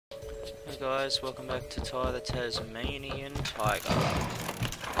Hey guys, welcome back to Ty the Tasmanian Tiger.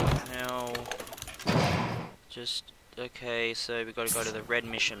 Now, okay, so we gotta go to the red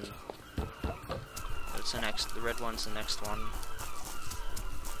mission. That's the red one's the next one.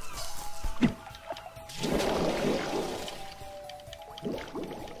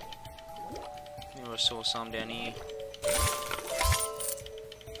 I saw some down here.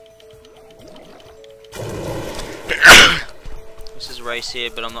 This is a race here,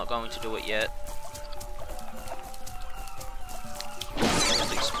 but I'm not going to do it yet.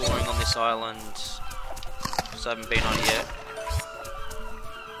 Just exploring on this island, because I haven't been on it yet.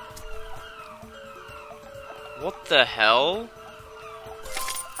 What the hell?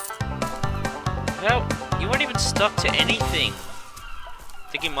 How? You weren't even stuck to anything.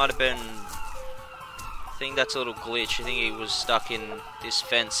 I think it might have been... I think that's a little glitch. I think he was stuck in this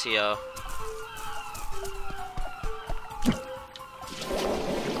fence here.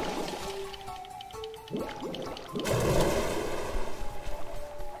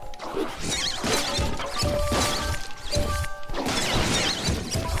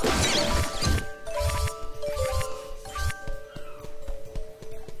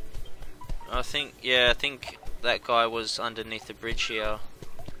 I think that guy was underneath the bridge here.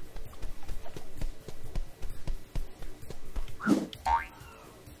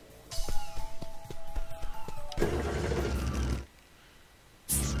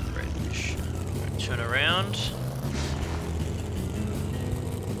 Bridge. Turn around.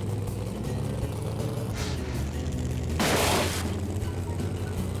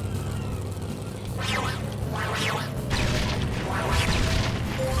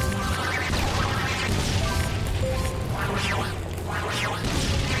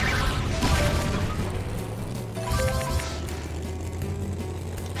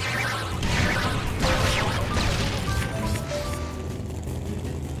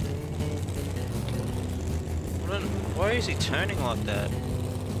 Why is he turning like that?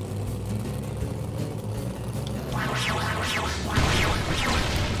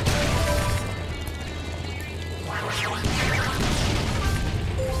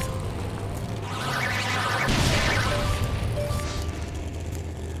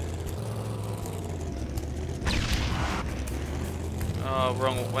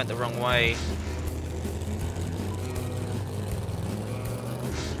 Oh, went the wrong way.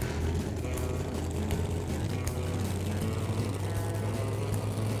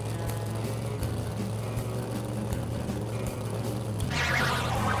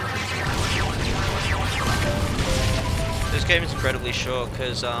 This game is incredibly short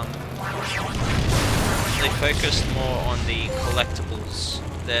because they focused more on the collectibles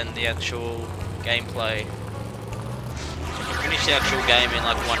than the actual gameplay. You can finish the actual game in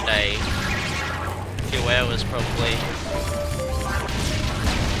like one day, a few hours probably.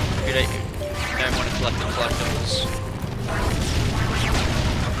 If you don't want to collect the collectibles.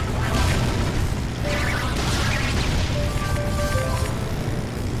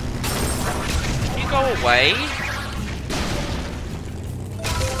 Can you go away?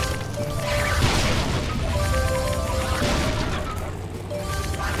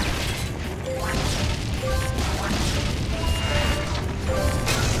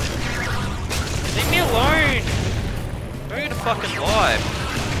 Fucking live.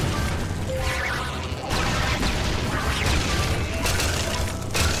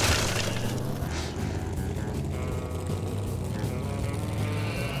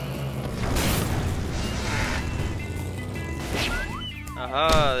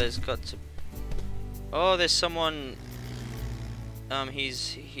 Aha, there's got to... Oh, there's someone...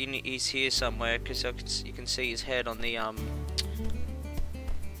 he's here somewhere, because you can see his head on the,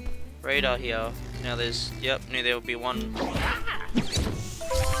 radar here. Now there's... Yep, knew there would be one...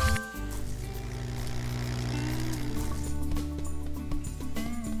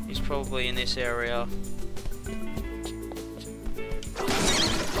 He's probably in this area.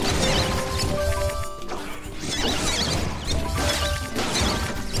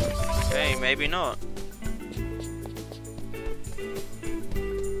 Okay, maybe not.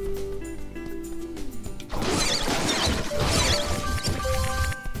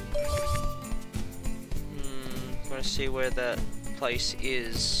 Gotta see where that place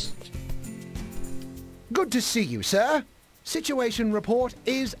is. Good to see you, sir. Situation report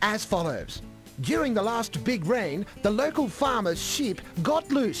is as follows. During the last big rain, the local farmer's sheep got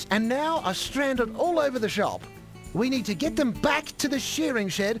loose and now are stranded all over the shop. We need to get them back to the shearing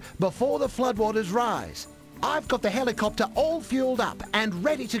shed before the floodwaters rise. I've got the helicopter all fueled up and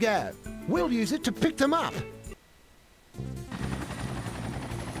ready to go. We'll use it to pick them up.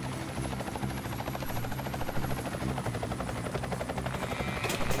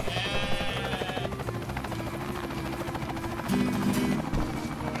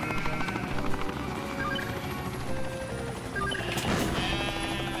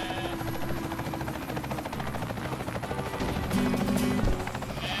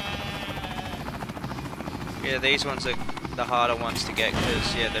 Yeah, these ones are the harder ones to get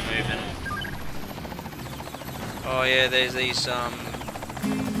because, yeah, they're moving. Oh yeah, there's these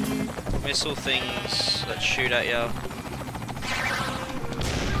missile things that shoot at you.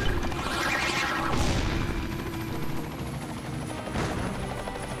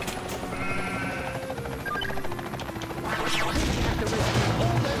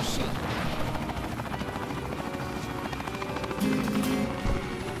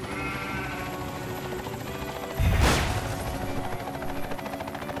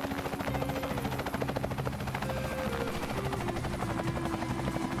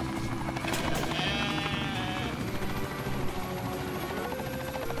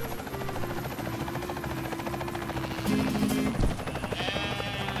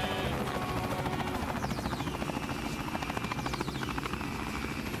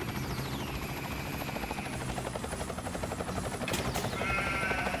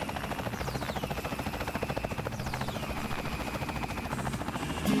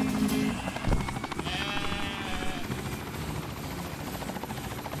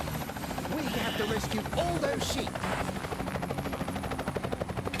 We have to rescue all those sheep.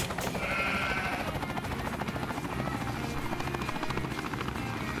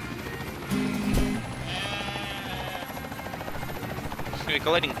 We're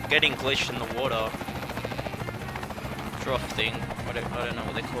getting glitched in the water. Drop thing. I don't know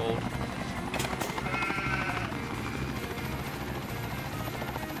what they're called.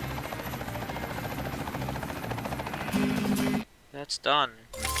 That's done.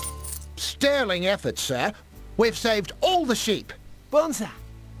 Sterling effort, sir. We've saved all the sheep. Bonza!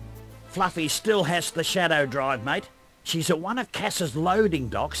 Fluffy still has the shadow drive, mate. She's at one of Cass's loading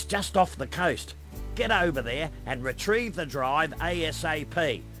docks just off the coast. Get over there and retrieve the drive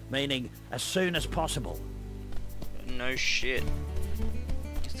ASAP, meaning as soon as possible. No shit.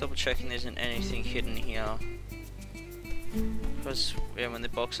 Just double checking there isn't anything hidden here. Because, yeah, when the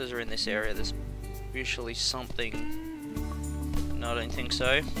boxes are in this area, there's usually something. No, I don't think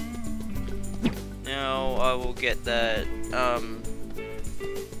so. Now I will get that,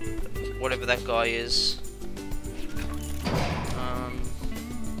 whatever that guy is.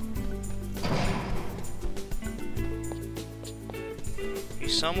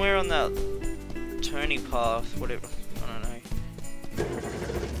 He's somewhere on that turning path, whatever, I don't know.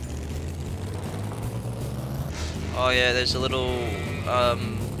 Oh yeah, there's a little,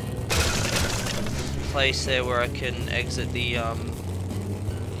 place there where I can exit the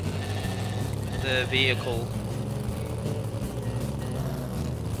vehicle.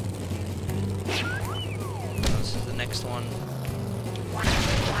 This is the next one.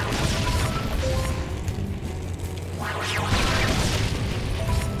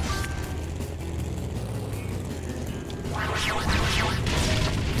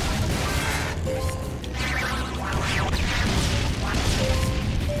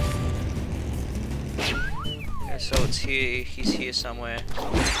 Okay, so it's here, he's here somewhere.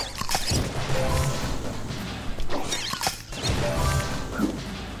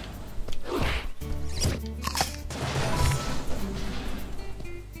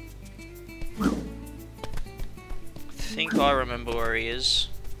 I think I remember where he is.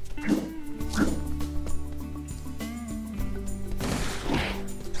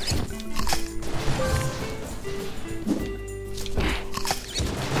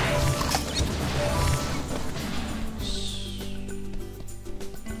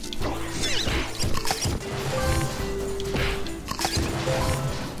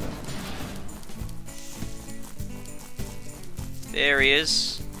 There he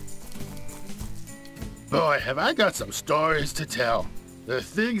is. Boy, have I got some stories to tell. The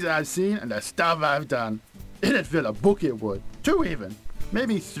things I've seen and the stuff I've done. It'd fill a book, it would. 2 even.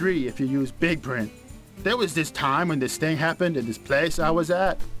 Maybe 3 if you use big print. There was this time when this thing happened in this place I was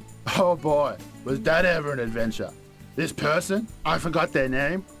at. Oh boy, was that ever an adventure. This person, I forgot their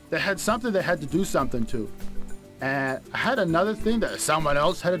name, they had something they had to do something to. And I had another thing that someone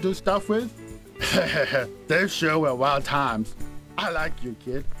else had to do stuff with. They sure were wild times. I like you,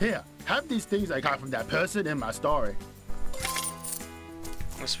 kid. Here, have these things I got from that person in my story.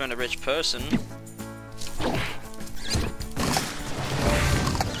 Must been a rich person.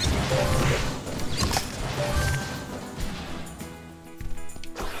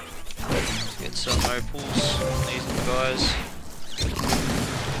 Let's get some opals. These are the guys.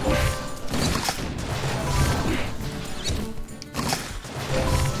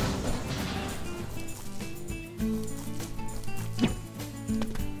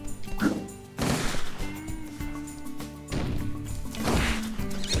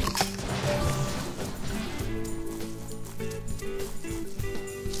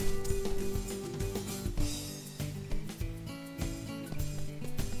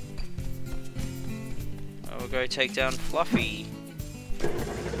 go take down Fluffy.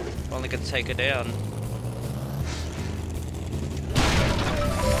 Only gonna take her down.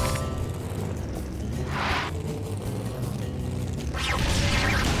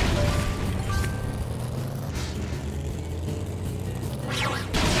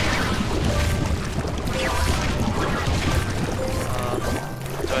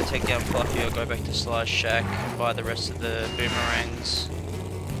 Do I take down Fluffy or go back to Sly's shack and buy the rest of the boomerangs?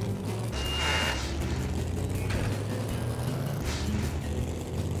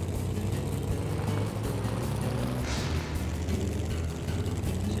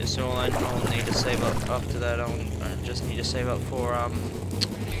 So all I'll need to save up after that. I just need to save up for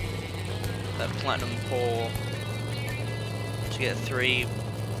that platinum paw to get 3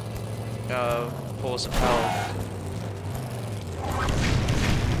 paws of health.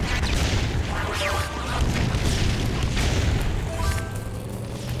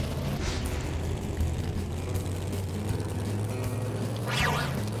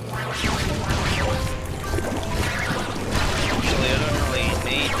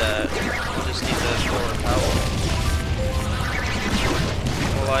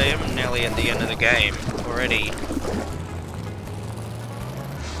 I am nearly at the end of the game already.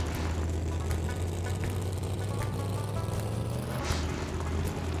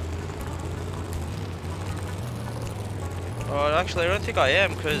 Oh, actually I don't think I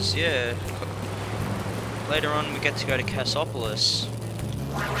am, because, yeah, later on we get to go to Cassopolis.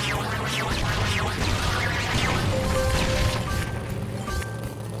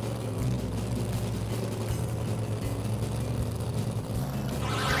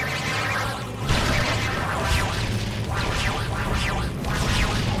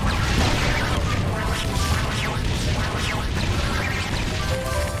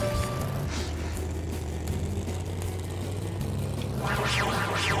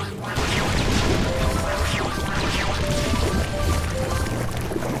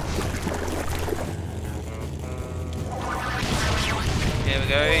 There we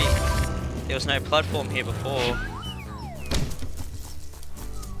go. There was no platform here before.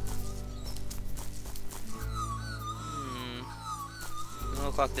 Doesn't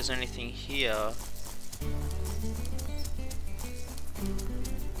look like there's anything here. I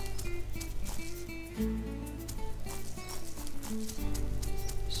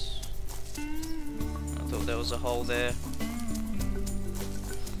thought there was a hole there.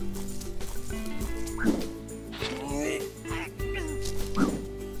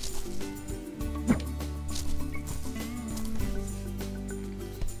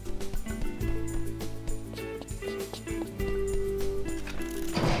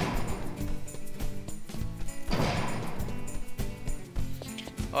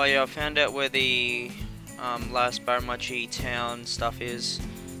 Oh yeah, I found out where the last Baramachi town stuff is.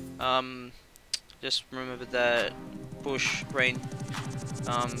 Just remember that Bush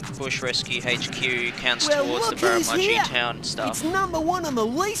Rescue HQ counts towards the Baramachi town stuff. It's #1 on the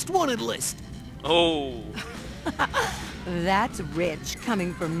least wanted list. Oh. That's rich,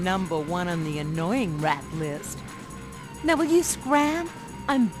 coming from #1 on the annoying rat list. Now will you scram?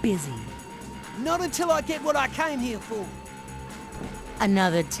 I'm busy. Not until I get what I came here for.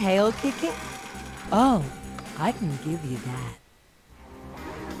 Another tail kicking? Oh, I can give you that.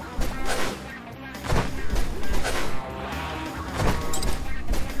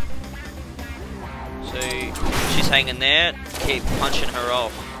 So she's hanging there, keep punching her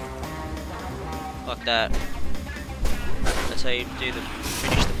off. Like that. That's how you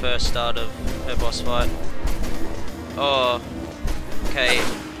finish the first start of her boss fight. Oh, okay.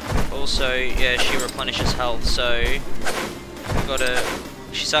 Also, yeah, she replenishes health, so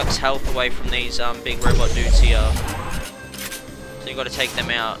she sucks health away from these big robot dudes here. So you gotta take them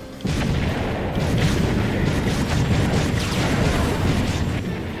out.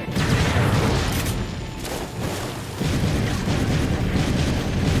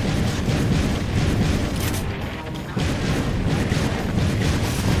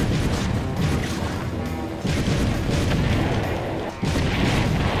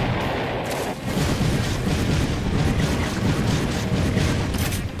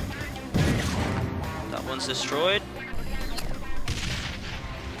 Destroyed.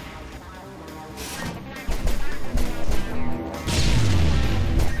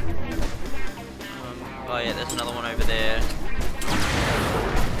 Oh yeah, there's another one over there.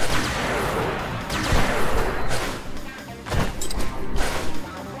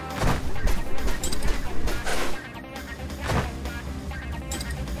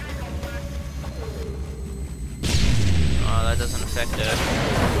 Oh, that doesn't affect her.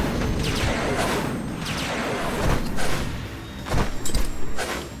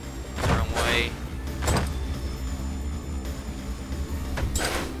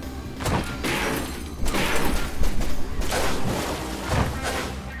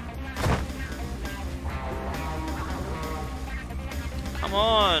 Come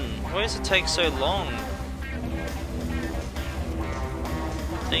on, why does it take so long?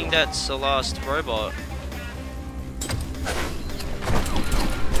 I think that's the last robot.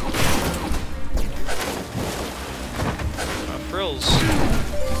 Frills.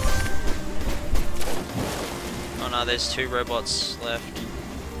 Oh no, there's 2 robots left.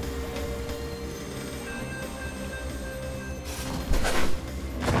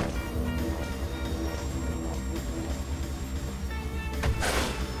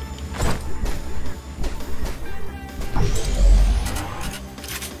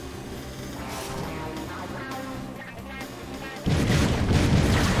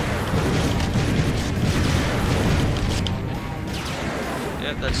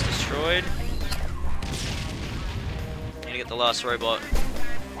 Yep, that's destroyed. Need to get the last robot.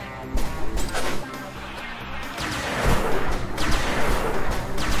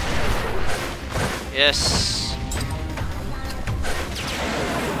 Yes.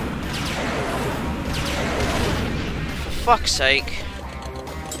 For fuck's sake.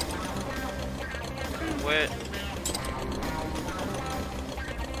 Where?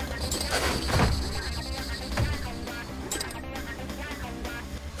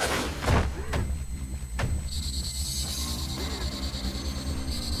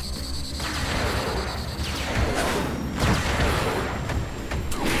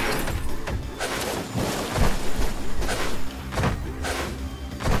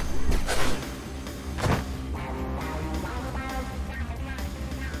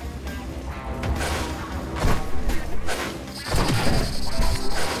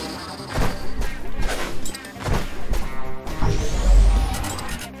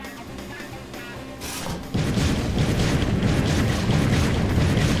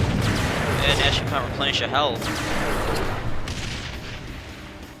 Now she can't replenish her health.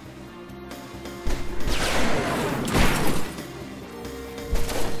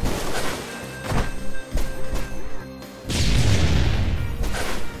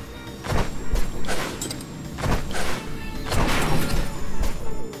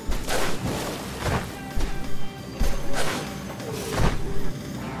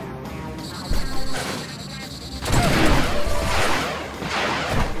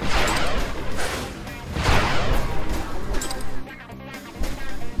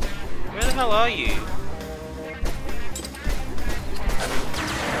 Where the hell are you?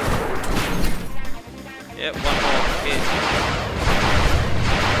 Yep, one more hit.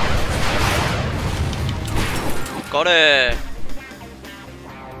 Got her!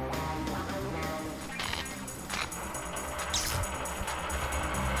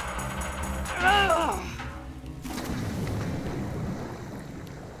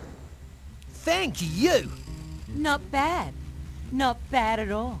 Thank you. Not bad. Not bad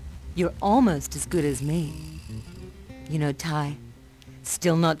at all. You're almost as good as me. You know, Ty,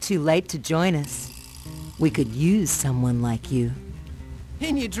 still not too late to join us. We could use someone like you.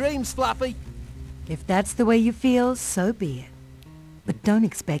 In your dreams, Fluffy. If that's the way you feel, so be it. But don't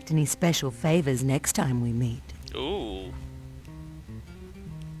expect any special favors next time we meet. Ooh.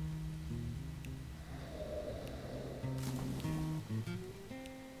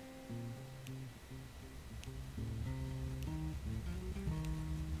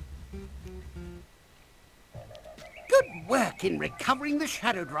 Good work in recovering the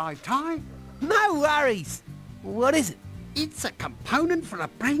shadow drive, Ty. No worries. What is it? It's a component for a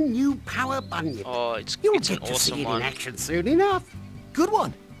brand new power bunyip. Oh, it's You'll an get to see awesome it one. in action soon enough. Good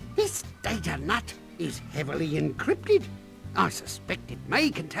one. This data nut is heavily encrypted. I suspect it may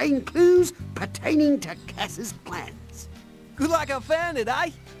contain clues pertaining to Cass's plans. Good luck I found it,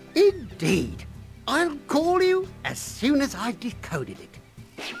 eh? Indeed. I'll call you as soon as I've decoded it.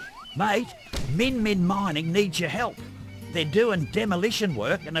 Mate, Min Min Mining needs your help. They're doing demolition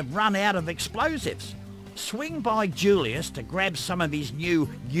work and have run out of explosives. Swing by Julius to grab some of his new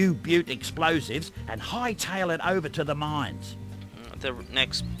U-Butte explosives and hightail it over to the mines. The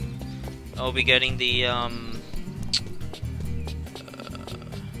next, I'll be getting the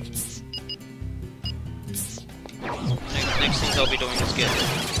next things I'll be doing is get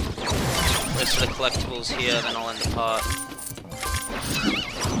the rest of the collectibles here, then I'll end the part.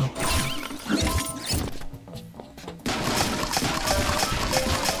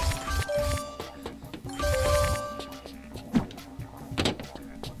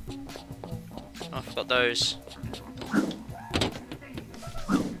 Oh, I forgot those.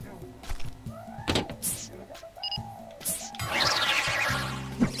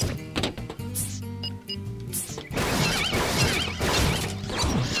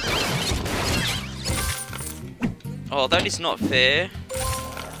 Oh, that is not fair.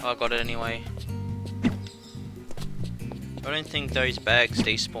 Oh, I got it anyway. I don't think those bags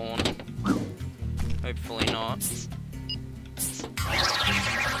despawn. Hopefully not.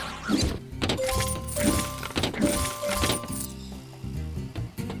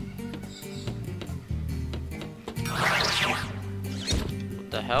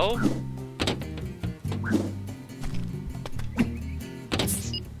 What the hell?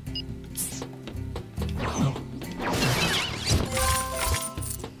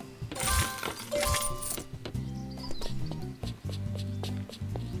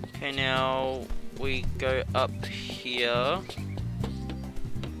 Okay, now we go up here.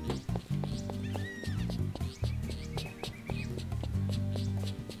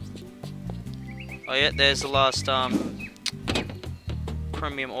 Oh yeah, there's the last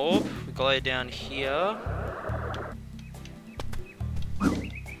chromium orb. We go down here.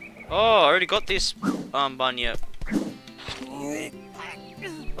 Oh, I already got this bunyip.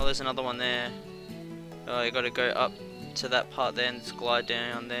 Oh, there's another one there. Oh, you gotta go up to that part there and just glide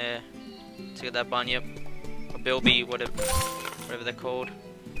down there to get that bunyip. Or bilby, whatever they're called.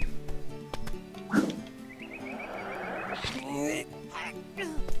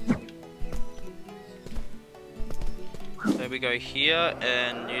 So we go here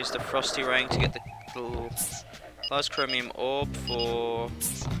and use the frosty ring to get the last chromium orb for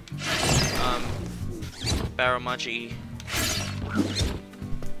Barramudgee.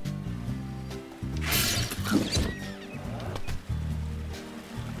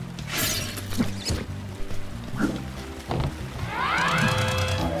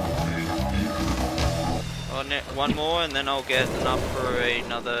 One more and then I'll get enough for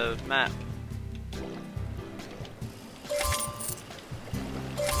another map.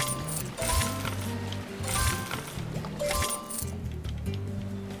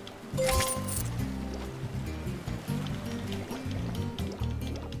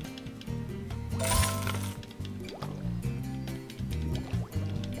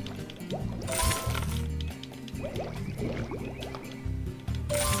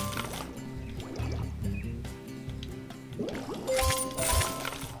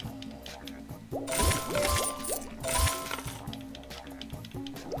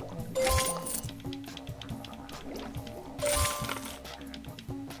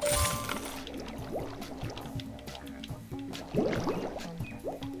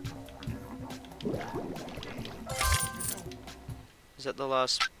 Is that the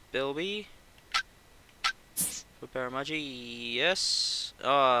last bilby for Barramudgee? Yes.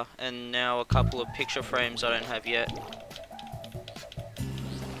 Ah, and now a couple of picture frames I don't have yet.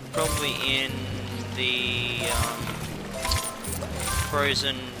 Probably in the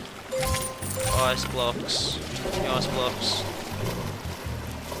frozen ice blocks. The ice blocks.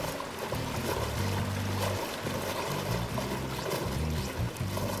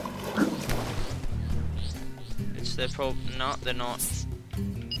 They're probably not. They're not.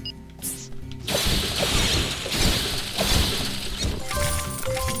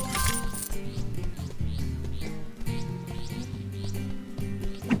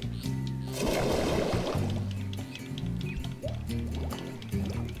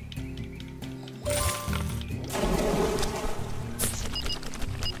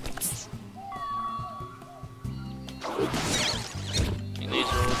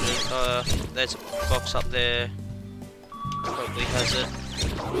 These are all just, there's a box up there. Probably has it.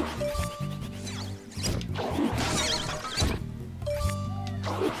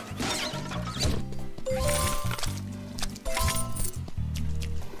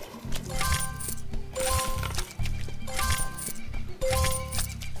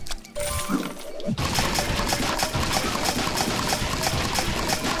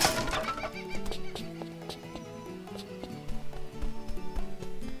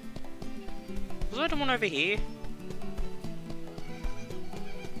 Was there one over here?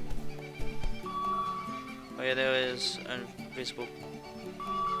 Oh yeah, there is an invisible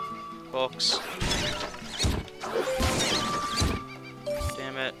box.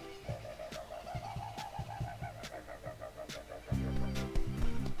 Damn it.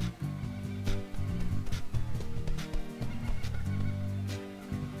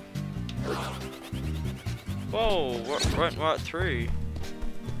 Whoa, went right through.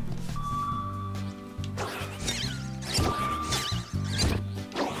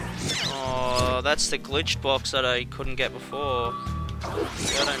 Oh, that's the glitched box that I couldn't get before.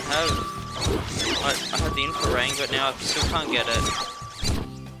 I don't have... I had the infra ring, but now I still can't get it.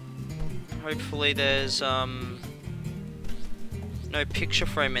 Hopefully there's no picture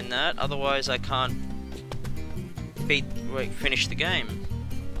frame in that, otherwise I can't finish the game.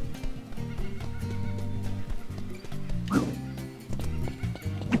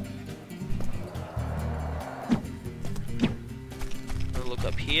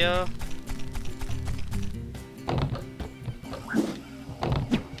 look up here.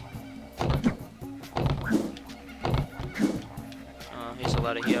 Oh, here's a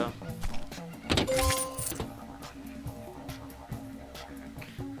ladder here.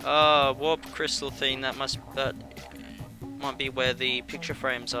 Warp crystal thing, that might be where the picture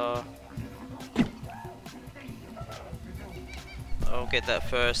frames are. I'll get that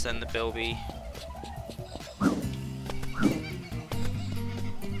first, then the Bilby.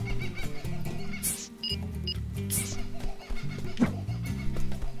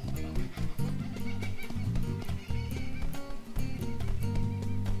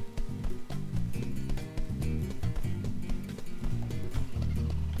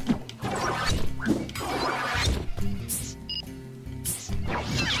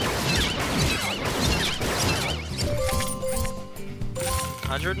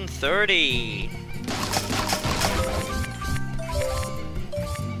 $130.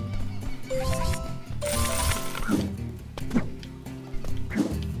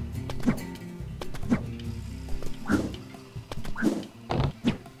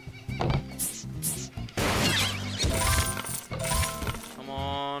 Come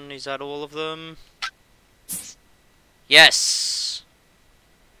on, is that all of them? Yes!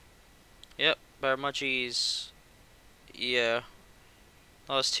 Yep, Baramudge's. Yeah.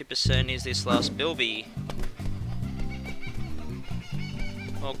 Last 2% is this last Bilby.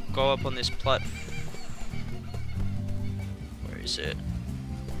 I'll go up on this platform. Where is it?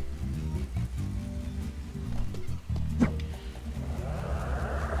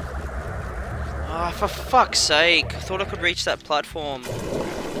 Ah, oh, for fuck's sake! I thought I could reach that platform. To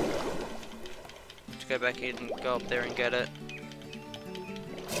go back in and go up there and get it.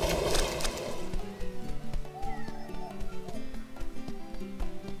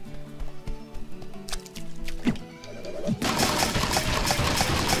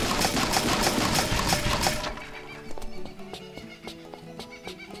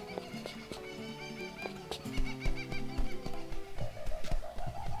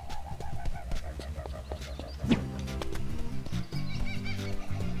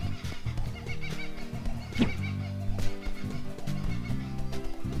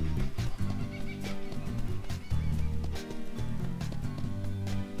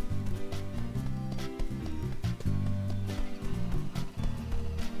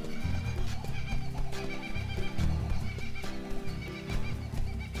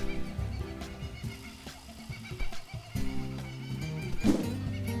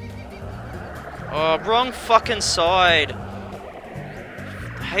 Oh, wrong fucking side.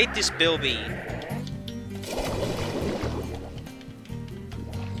 I hate this Bilby.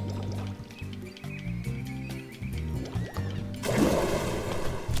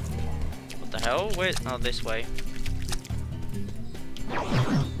 What the hell? Where? Oh, this way.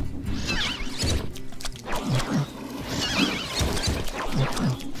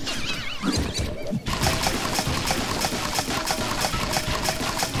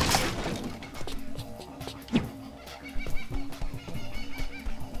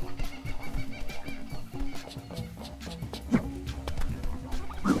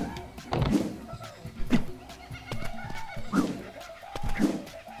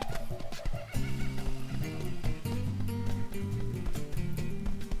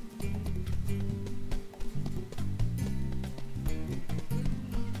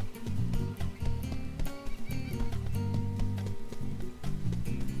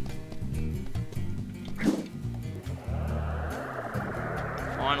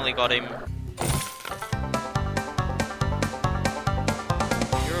 Finally got him.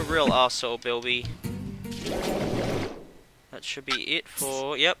 You're a real arsehole, Bilby. That should be it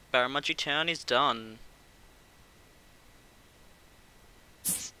for... Yep, Baramudge Town is done.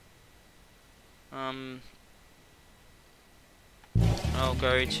 I'll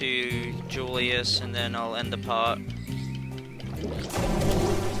go to Julius and then I'll end the part.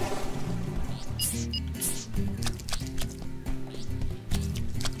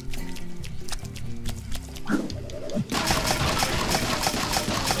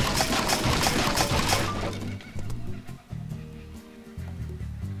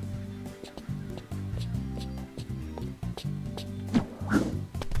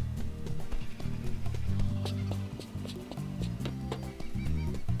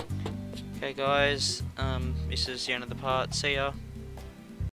 Okay guys, this is the end of the part. See ya.